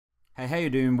Hey, how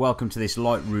you doing? Welcome to this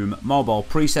Lightroom mobile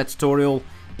preset tutorial.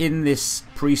 In this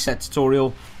preset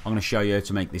tutorial, I'm going to show you how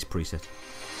to make this preset.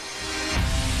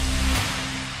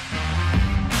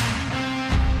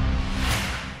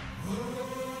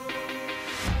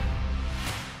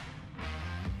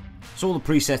 So all the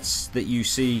presets that you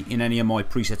see in any of my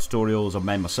preset tutorials I've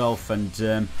made myself, and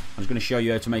I'm just going to show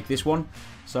you how to make this one.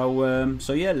 So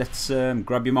yeah, let's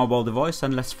grab your mobile device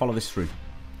and let's follow this through.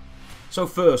 So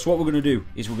first, what we're going to do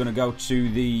is we're going to go to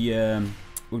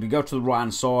the right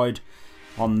hand side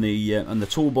on the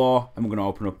toolbar, and we're going to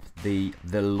open up the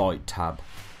light tab.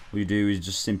 What you do is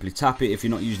just simply tap it. If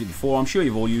you've not used it before, I'm sure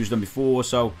you've all used them before,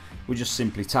 so we just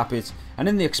simply tap it. And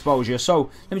in the exposure, so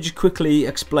let me just quickly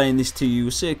explain this to you.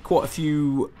 You'll see quite a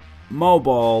few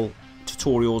mobile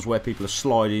tutorials where people are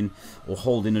sliding or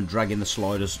holding and dragging the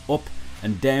sliders up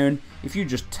and down. If you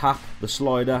just tap the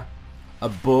slider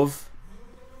above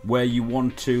where you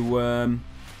want to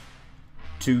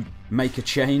make a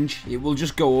change, it will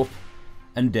just go up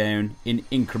and down in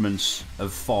increments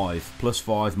of 5, plus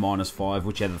 5, minus 5,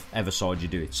 whichever side you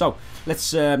do it. So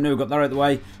let's now we've got that out of the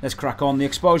way, let's crack on. The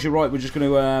exposure, right, we're just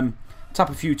going to tap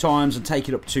a few times and take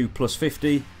it up to plus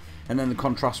 50, and then the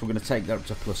contrast we're going to take that up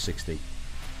to plus 60.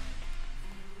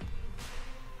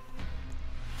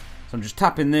 So I'm just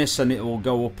tapping this and it will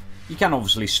go up. You can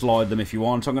obviously slide them if you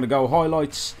want. I'm going to go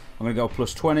highlights, I'm going to go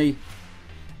plus 20,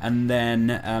 and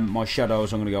then my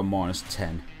shadows I'm going to go minus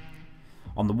 10.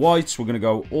 On the whites we're going to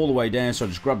go all the way down, so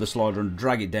just grab the slider and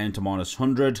drag it down to minus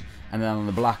 100, and then on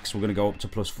the blacks we're going to go up to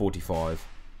plus 45.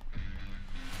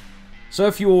 So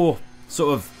if you're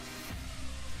sort of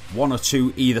one or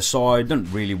two either side,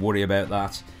 don't really worry about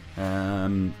that,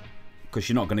 because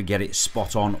you're not going to get it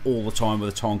spot on all the time with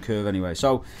a tone curve anyway.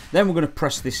 So then we're going to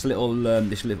press this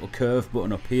little curve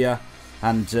button up here,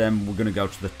 and we're going to go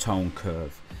to the tone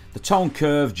curve. The tone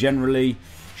curve generally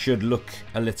should look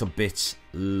a little bit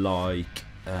like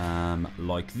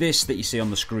this that you see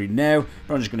on the screen now,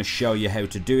 but I'm just going to show you how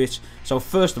to do it. So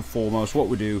first and foremost, what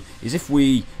we do is if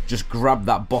we just grab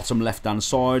that bottom left hand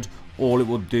side, all it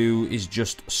will do is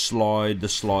just slide the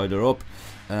slider up.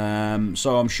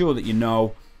 So I'm sure that you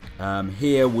know,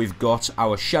 here we've got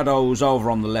our shadows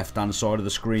over on the left hand side of the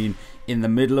screen. In the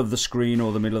middle of the screen,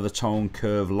 or the middle of the tone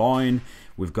curve line,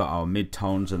 we've got our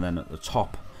mid-tones, and then at the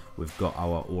top we've got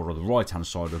our, or on the right hand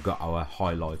side, we've got our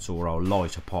highlights or our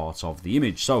lighter parts of the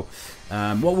image. So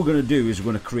what we're going to do is we're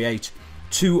going to create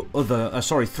three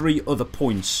other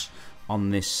points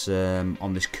on this curve.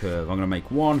 I'm going to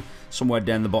make one somewhere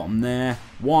down the bottom there,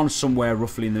 one somewhere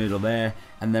roughly in the middle there,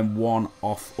 and then one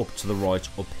off up to the right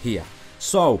up here.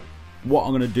 So what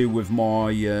I'm going to do with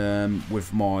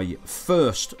my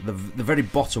first, the very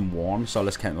bottom one, so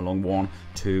let's count along, 1,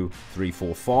 2, 3,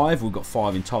 4, 5. We've got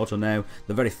 5 in total now.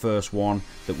 The very first one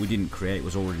that we didn't create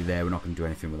was already there. We're not going to do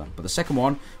anything with that. But the second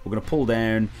one, we're going to pull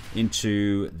down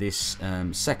into this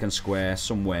second square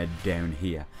somewhere down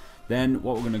here. Then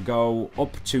what we're going to go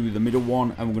up to the middle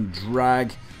one, and we're going to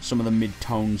drag some of the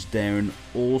mid-tones down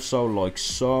also, like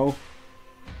so.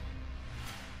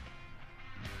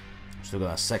 So we've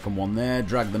got that second one there,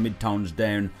 drag the mid-tones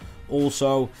down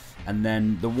also, and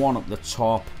then the one up the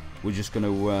top we're just going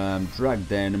to drag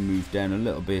down and move down a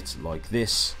little bit like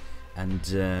this, and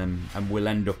we'll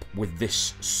end up with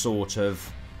this sort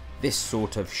of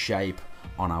shape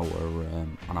on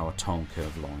our tone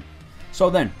curve line. So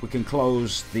then we can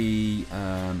close the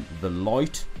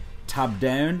light tab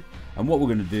down, and what we're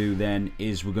going to do then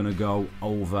is we're going to go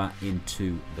over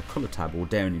into the color tab, or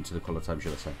down into the color tab,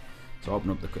 should I say. So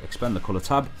open up expand the color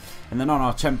tab, and then on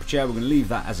our temperature we're going to leave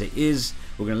that as it is.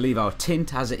 We're going to leave our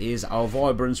tint as it is. Our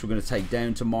vibrance we're going to take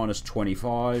down to minus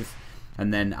 25,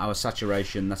 and then our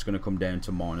saturation, that's going to come down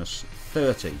to minus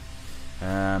 30.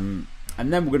 And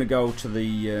then we're going to go to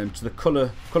the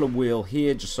color wheel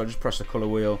here. Just press the color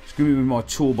wheel. Just going to move my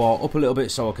toolbar up a little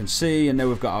bit so I can see, and now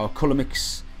we've got our color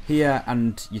mix here,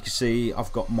 and you can see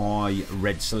I've got my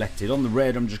red selected. On the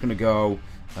red I'm just going to go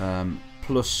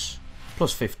plus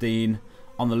 15.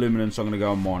 On the luminance I'm going to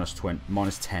go minus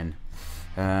 10.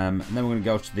 And then we're going to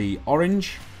go to the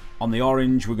orange. On the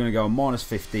orange we're going to go minus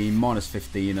 15,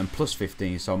 and plus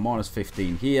 15. So minus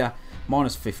 15 here,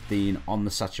 minus 15 on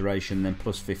the saturation, then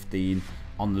plus 15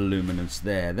 on the luminance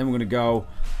there. Then we're going to go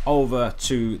over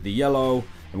to the yellow,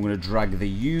 and we're going to drag the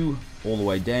hue all the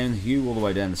way down,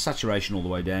 the saturation all the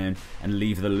way down, and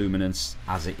leave the luminance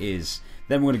as it is.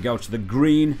 Then we're going to go to the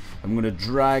green, and we're going to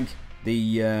drag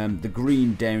the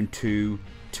green down to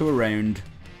around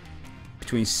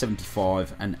between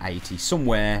 75 and 80,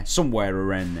 somewhere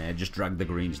around there. Just drag the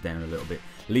greens down a little bit,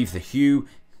 leave the hue,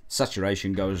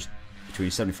 saturation goes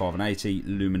between 75 and 80,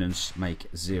 luminance make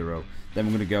 0. Then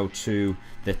we're going to go to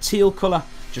the teal color,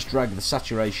 just drag the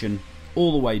saturation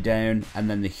all the way down, and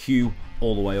then the hue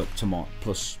all the way up to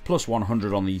plus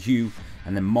 100 on the hue,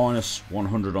 and then minus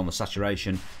 100 on the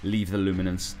saturation. Leave the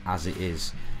luminance as it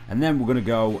is. And then we're going to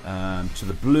go to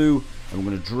the blue, and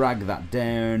we're going to drag that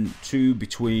down to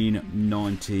between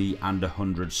 90 and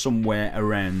 100, somewhere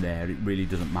around there. It really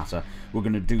doesn't matter. We're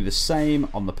going to do the same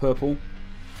on the purple,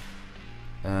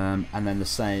 and then the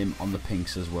same on the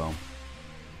pinks as well,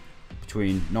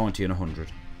 between 90 and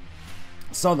 100.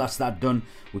 So that's that done.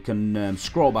 We can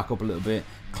scroll back up a little bit,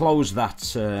 close that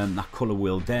that color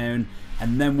wheel down,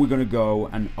 and then we're going to go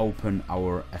and open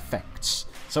our effects.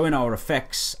 So in our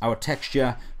effects, our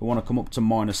texture, we want to come up to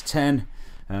 -10,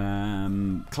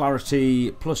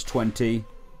 clarity +20,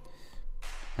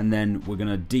 and then we're going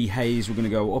to dehaze. We're going to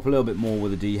go up a little bit more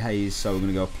with a dehaze, so we're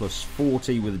going to go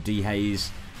 +40 with a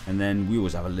dehaze, and then we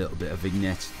always have a little bit of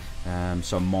vignette.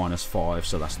 So -5,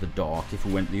 so that's the dark. If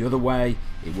we went the other way,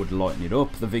 it would lighten it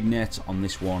up, the vignette. On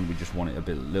this one, we just want it a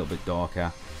little bit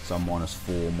darker, so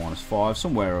 -4, -5,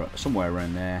 somewhere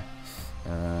around there.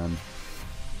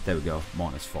 There we go,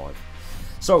 -5.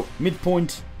 So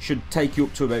midpoint should take you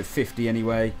up to about 50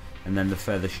 anyway, and then the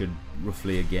feather should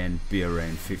roughly again be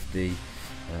around 50.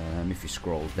 If you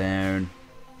scroll down,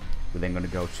 we're then going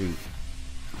to go to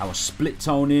our split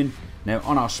toning. Now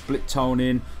on our split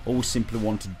toning, all we simply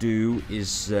want to do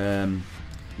is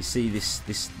you see this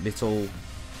little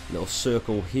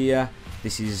circle here.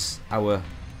 This is our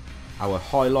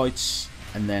highlights,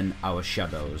 and then our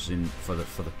shadows for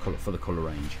the color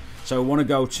range. So we want to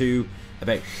go to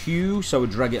about hue, so we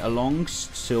drag it along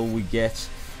till we get,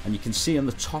 and you can see on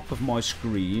the top of my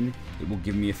screen it will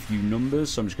give me a few numbers,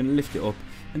 so I'm just going to lift it up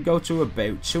and go to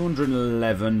about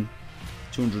 211,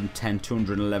 210,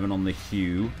 211 on the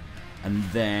hue, and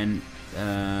then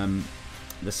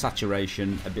the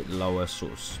saturation a bit lower,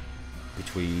 sort of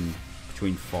between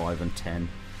 5 and 10.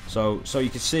 So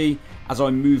you can see as I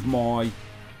move my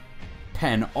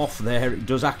pen off there, it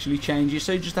does actually change it.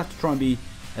 So you just have to try and be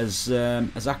as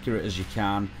accurate as you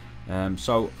can.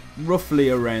 So roughly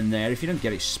around there. If you don't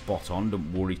get it spot on,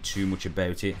 don't worry too much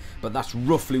about it, but that's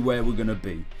roughly where we're going to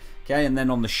be. Okay, and then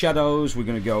on the shadows, we're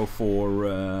going to go for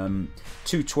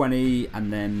 220,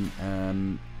 and then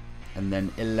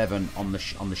 11 on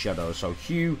the shadows. So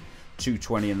hue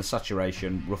 220, and the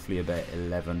saturation roughly about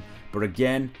 11. But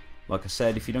again, like I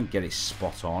said, if you don't get it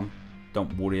spot on,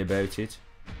 don't worry about it.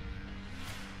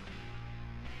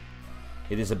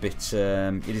 It is a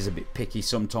bit picky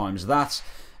sometimes, that,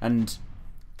 and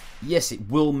yes, it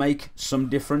will make some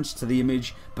difference to the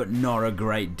image, but not a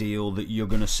great deal that you're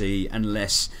going to see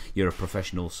unless you're a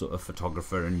professional sort of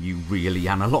photographer and you really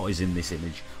analyse in this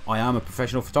image. I am a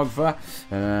professional photographer,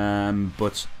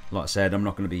 but like I said, I'm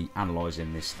not going to be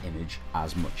analysing this image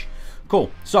as much. Cool.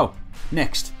 So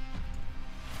next,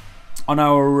 on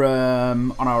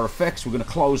our effects, we're going to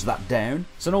close that down.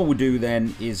 So all we do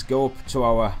then is go up to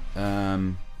our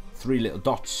 3 little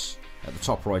dots at the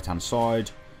top right hand side,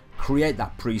 create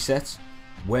that preset.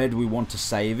 Where do we want to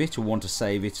save it? We want to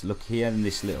save it, look here in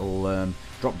this little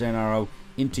drop down arrow,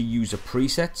 into user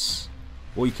presets,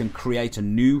 or you can create a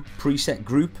new preset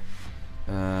group.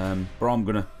 But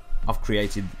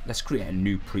let's create a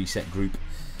new preset group.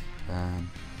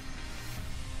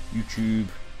 YouTube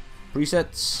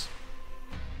presets.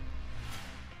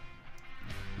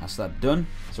 That's that done.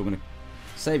 So we're going to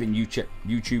save in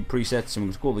YouTube presets, and we're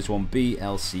going to call this one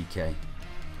BLCK,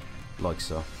 like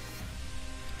so.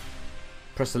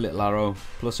 Press the little arrow,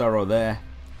 plus arrow there,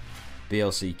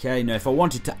 BLCK. Now if I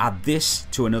wanted to add this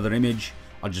to another image,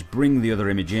 I'll just bring the other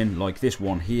image in, like this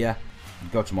one here,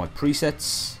 go to my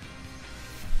presets,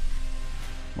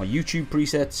 my YouTube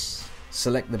presets,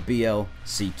 select the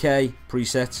BLCK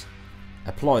preset,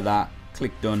 apply that,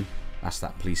 click done. That's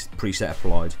that preset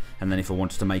applied, and then if I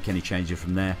wanted to make any changes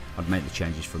from there, I'd make the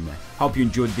changes from there. Hope you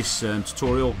enjoyed this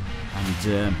tutorial,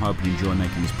 and hope you enjoy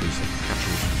making this preset. Catch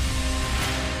you soon.